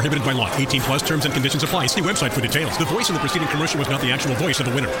 Void where prohibited by law. 18 plus terms and conditions apply. See website for details. The voice in the preceding commercial was not the actual voice of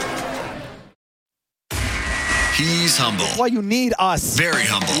the winner. He's humble. That's why you need us. Very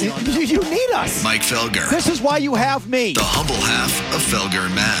humble. You need us. Mike Felger. This is why you have me. The humble half of Felger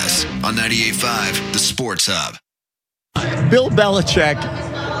and Mass on 98.5, the Sports Hub. Bill Belichick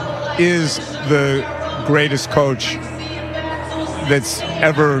is the greatest coach that's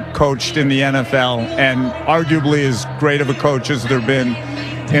ever coached in the NFL, and arguably as great of a coach as there been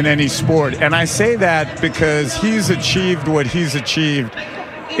in any sport. And I say that because he's achieved what he's achieved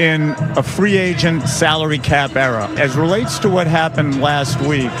in a free agent salary cap era. As relates to what happened last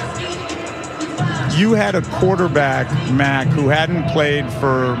week, you had a quarterback, Mac, who hadn't played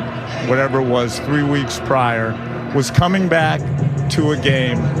for whatever it was, 3 weeks prior, was coming back to a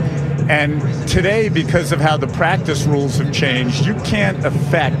game. And today, because of how the practice rules have changed, you can't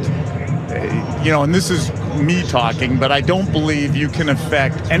affect, and this is me talking, but I don't believe you can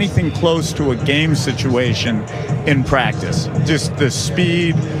affect anything close to a game situation in practice. Just the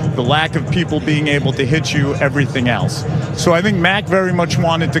speed, the lack of people being able to hit you, everything else. So I think Mac very much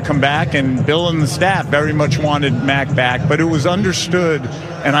wanted to come back, and Bill and the staff very much wanted Mac back, but it was understood,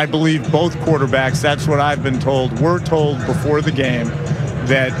 and I believe both quarterbacks, that's what I've been told, were told before the game,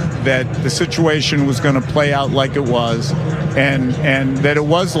 that the situation was going to play out like it was, and that it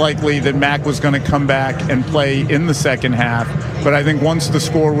was likely that Mac was going to come back and play in the second half. But I think once the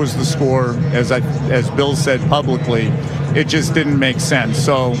score was the score, as Bill said publicly, it just didn't make sense.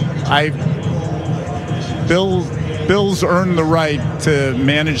 So Bill's earned the right to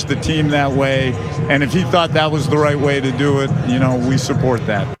manage the team that way, and if he thought that was the right way to do it, we support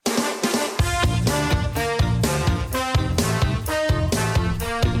that.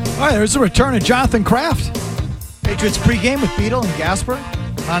 All right, there's a return of Jonathan Kraft. Patriots pregame with Beadle and Gasper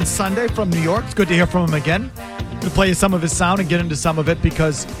on Sunday from New York. It's good to hear from him again. I'm going to play you some of his sound and get into some of it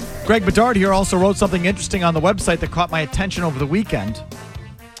because Greg Bedard here also wrote something interesting on the website that caught my attention over the weekend.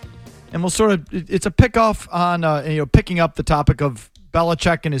 And we'll it's a pick-off on, picking up the topic of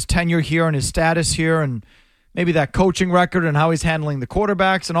Belichick and his tenure here and his status here and maybe that coaching record and how he's handling the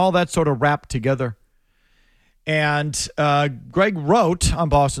quarterbacks and all that sort of wrapped together. And Greg wrote on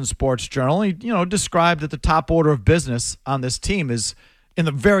Boston Sports Journal, he described that the top order of business on this team is, in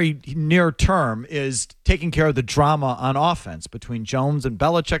the very near term, is taking care of the drama on offense between Jones and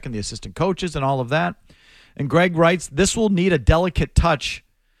Belichick and the assistant coaches and all of that. And Greg writes, this will need a delicate touch.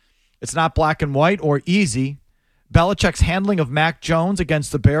 It's not black and white or easy. Belichick's handling of Mac Jones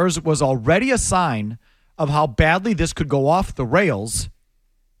against the Bears was already a sign of how badly this could go off the rails,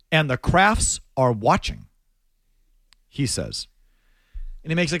 and the Krafts are watching, he says.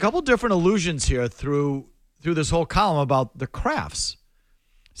 And he makes a couple different allusions here through this whole column about the Krafts.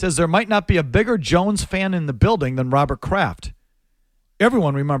 He says there might not be a bigger Jones fan in the building than Robert Kraft.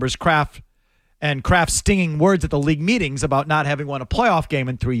 Everyone remembers Kraft and Kraft's stinging words at the league meetings about not having won a playoff game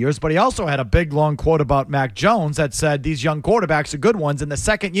in 3 years, but he also had a big, long quote about Mac Jones that said these young quarterbacks are good ones in the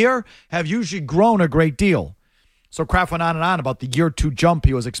second year have usually grown a great deal. So Kraft went on and on about the year 2 jump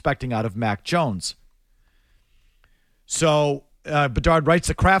he was expecting out of Mac Jones. So Bedard writes,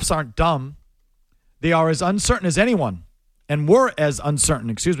 the Krafts aren't dumb. They are as uncertain as anyone, and were as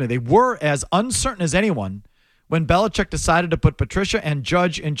uncertain as anyone when Belichick decided to put Patricia and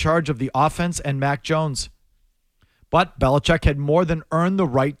Judge in charge of the offense and Mac Jones. But Belichick had more than earned the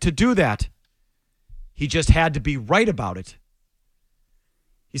right to do that. He just had to be right about it.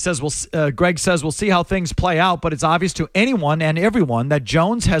 He says, Greg says, we'll see how things play out, but it's obvious to anyone and everyone that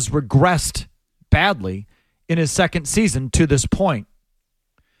Jones has regressed badly in his second season to this point.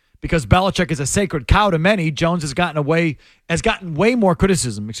 Because Belichick is a sacred cow to many, Jones has gotten way more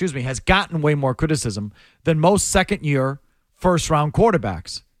criticism than most second-year, first-round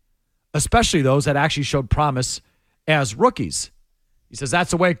quarterbacks, especially those that actually showed promise as rookies. He says that's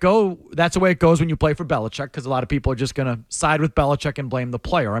the way it goes when you play for Belichick, because a lot of people are just going to side with Belichick and blame the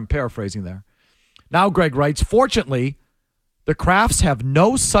player. I'm paraphrasing there. Now Greg writes, fortunately, the Krafts have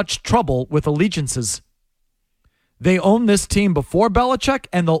no such trouble with allegiances. They own this team before Belichick,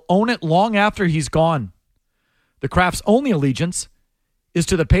 and they'll own it long after he's gone. The Krafts' only allegiance is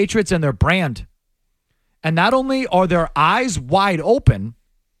to the Patriots and their brand. And not only are their eyes wide open,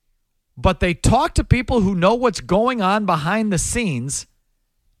 but they talk to people who know what's going on behind the scenes,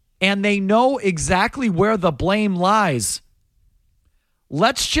 and they know exactly where the blame lies.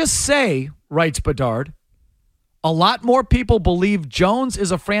 Let's just say, writes Bedard, a lot more people believe Jones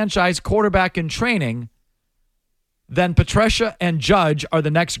is a franchise quarterback in training than Patricia and Judge are the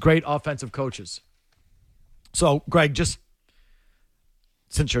next great offensive coaches. So, Greg, just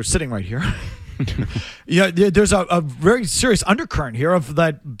since you're sitting right here, there's a very serious undercurrent here of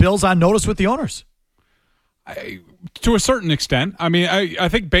that Bill's on notice with the owners. To a certain extent. I mean, I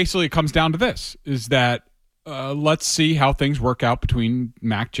think basically it comes down to this, is that let's see how things work out between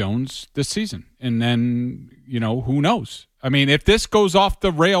Mac Jones this season. And then, who knows? I mean, if this goes off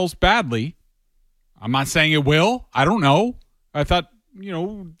the rails badly, I'm not saying it will. I don't know. I thought,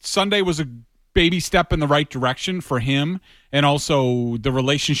 Sunday was a baby step in the right direction for him, and also the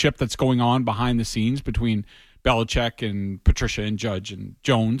relationship that's going on behind the scenes between Belichick and Patricia and Judge and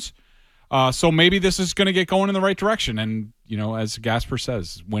Jones. So maybe this is going to get going in the right direction. And, as Gasper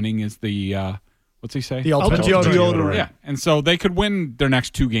says, winning is the, what's he say? The ultimate deodorant. Yeah. And so they could win their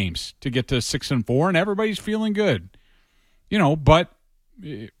next 2 games to get to 6-4, and everybody's feeling good. But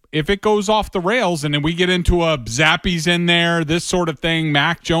if it goes off the rails and then we get into a Zappies in there, this sort of thing,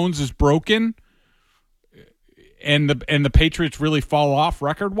 Mac Jones is broken, and the Patriots really fall off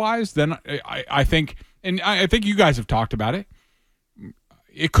record-wise, then I think, and I think you guys have talked about it,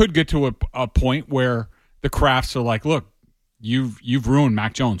 it could get to a point where the Krafts are like, look, you've ruined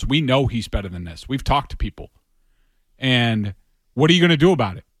Mac Jones. We know he's better than this. We've talked to people. And what are you going to do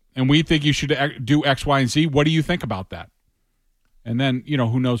about it? And we think you should do X, Y, and Z. What do you think about that? And then,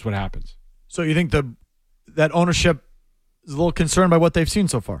 who knows what happens. So you think that ownership is a little concerned by what they've seen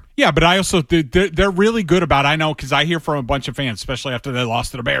so far? Yeah, but I also, they're really good about, I know, because I hear from a bunch of fans, especially after they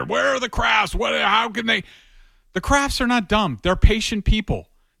lost to the Bears, where are the Krafts? How can they? The Krafts are not dumb. They're patient people.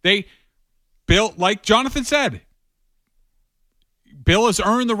 Bill, like Jonathan said, Bill has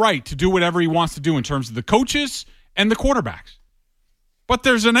earned the right to do whatever he wants to do in terms of the coaches and the quarterbacks. But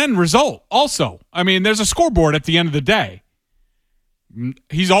there's an end result also. I mean, there's a scoreboard at the end of the day.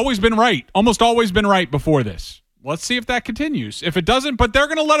 He's always been right, almost always been right before this. Let's see if that continues. If it doesn't, but they're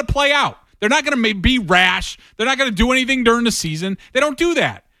going to let it play out. They're not going to be rash. They're not going to do anything during the season. They don't do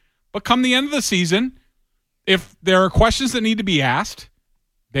that. But come the end of the season, if there are questions that need to be asked,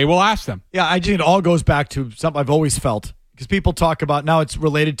 they will ask them. Yeah, I think it all goes back to something I've always felt, because people talk about now it's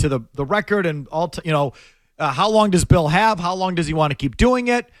related to the record and all. How long does Bill have? How long does he want to keep doing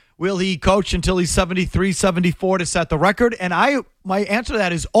it? Will he coach until he's 73, 74 to set the record? And my answer to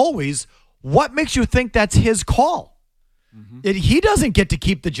that is always, What makes you think that's his call? He doesn't get to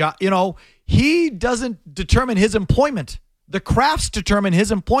keep the job. He doesn't determine his employment. The Krafts determine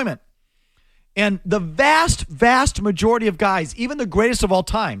his employment. And the vast, vast majority of guys, even the greatest of all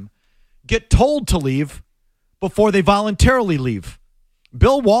time, get told to leave before they voluntarily leave.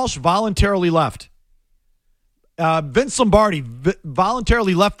 Bill Walsh voluntarily left. Vince Lombardi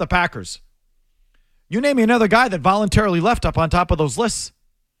voluntarily left the Packers. You name me another guy that voluntarily left up on top of those lists.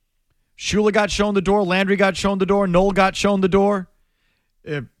 Shula got shown the door. Landry got shown the door. Noel got shown the door.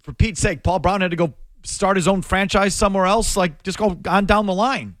 For Pete's sake, Paul Brown had to go start his own franchise somewhere else. Just go on down the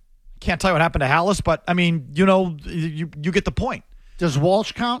line. Can't tell you what happened to Hallis, but, you get the point. Does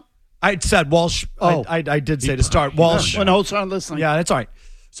Walsh count? I said Walsh. Oh. I did say to start. Walsh. When Holtz aren't listening. Yeah, that's all right.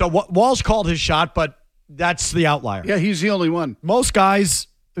 So Walsh called his shot, but that's the outlier. Yeah, he's the only one. Most guys,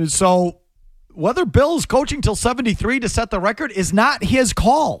 so whether Bill's coaching till 73 to set the record is not his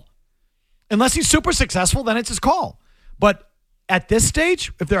call. Unless he's super successful, then it's his call. But at this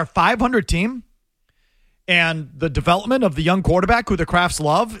stage, if they're a 500 team and the development of the young quarterback who the Krafts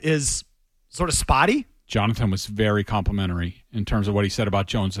love is sort of spotty. Jonathan was very complimentary in terms of what he said about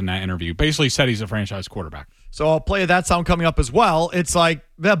Jones in that interview. Basically said he's a franchise quarterback. So I'll play that sound coming up as well. It's like,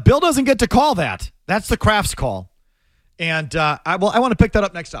 Bill doesn't get to call that. That's the Krafts call. And I want to pick that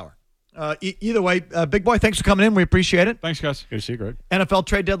up next hour. Either way, Big Boy, thanks for coming in. We appreciate it. Thanks, guys. Good to see you, Greg. NFL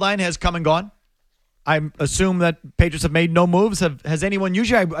trade deadline has come and gone. I assume that Patriots have made no moves. Has anyone?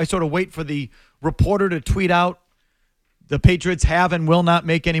 Usually I sort of wait for the reporter to tweet out the Patriots have and will not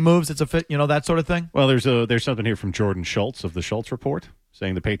make any moves. It's that sort of thing. Well, there's something here from Jordan Schultz of the Schultz Report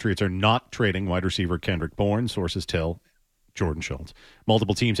saying the Patriots are not trading wide receiver Kendrick Bourne. Sources tell Jordan Schultz.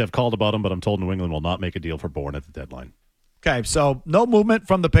 Multiple teams have called about him, but I'm told New England will not make a deal for Bourne at the deadline. Okay, so no movement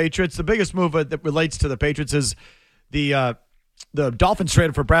from the Patriots. The biggest move that relates to the Patriots is the Dolphins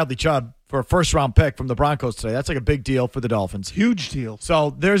traded for Bradley Chubb for a first-round pick from the Broncos today. That's like a big deal for the Dolphins. Huge deal.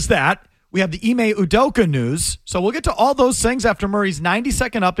 So there's that. We have the Ime Udoka news. So we'll get to all those things after Murray's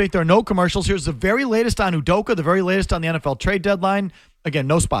 90-second update. There are no commercials. Here's the very latest on Udoka, the very latest on the NFL trade deadline. Again,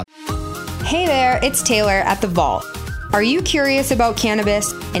 no spot. Hey there, it's Taylor at The Vault. Are you curious about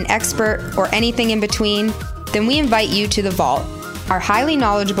cannabis, an expert, or anything in between? Then we invite you to The Vault. Our highly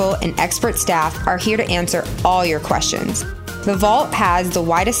knowledgeable and expert staff are here to answer all your questions. The Vault has the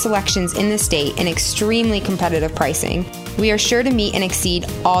widest selections in the state and extremely competitive pricing. We are sure to meet and exceed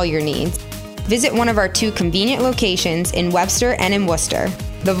all your needs. Visit one of our 2 convenient locations in Webster and in Worcester.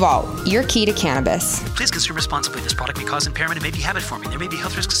 The Vault, your key to cannabis. Please consume responsibly. This product may cause impairment and may be habit forming. There may be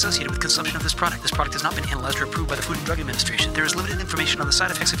health risks associated with consumption of this product. This product has not been analyzed or approved by the Food and Drug Administration. There is limited information on the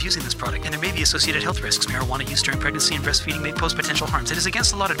side effects of using this product, and there may be associated health risks. Marijuana use during pregnancy and breastfeeding may pose potential harms. It is against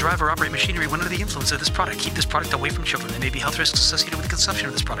the law to drive or operate machinery when under the influence of this product. Keep this product away from children. There may be health risks associated with consumption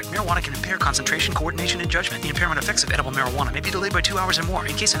of this product. Marijuana can impair concentration, coordination, and judgment. The impairment effects of edible marijuana may be delayed by 2 hours or more.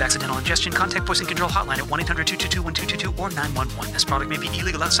 In case of accidental ingestion, contact Poison Control Hotline at 1-800-222-1222 or 911. This product may be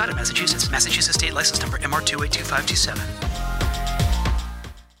illegal outside of Massachusetts. Massachusetts State License Number MR282527.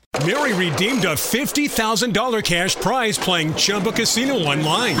 Mary redeemed a $50,000 cash prize playing Chumba Casino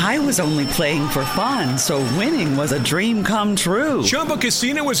online. I was only playing for fun, so winning was a dream come true. Chumba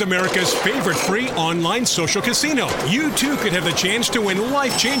Casino is America's favorite free online social casino. You too could have the chance to win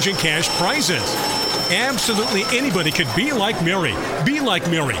life-changing cash prizes. Absolutely anybody could be like Mary. Be like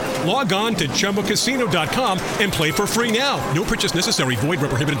Mary. Log on to ChumbaCasino.com and play for free now. No purchase necessary. Void where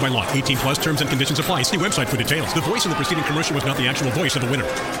prohibited by law. 18 plus terms and conditions apply. See website for details. The voice in the preceding commercial was not the actual voice of the winner.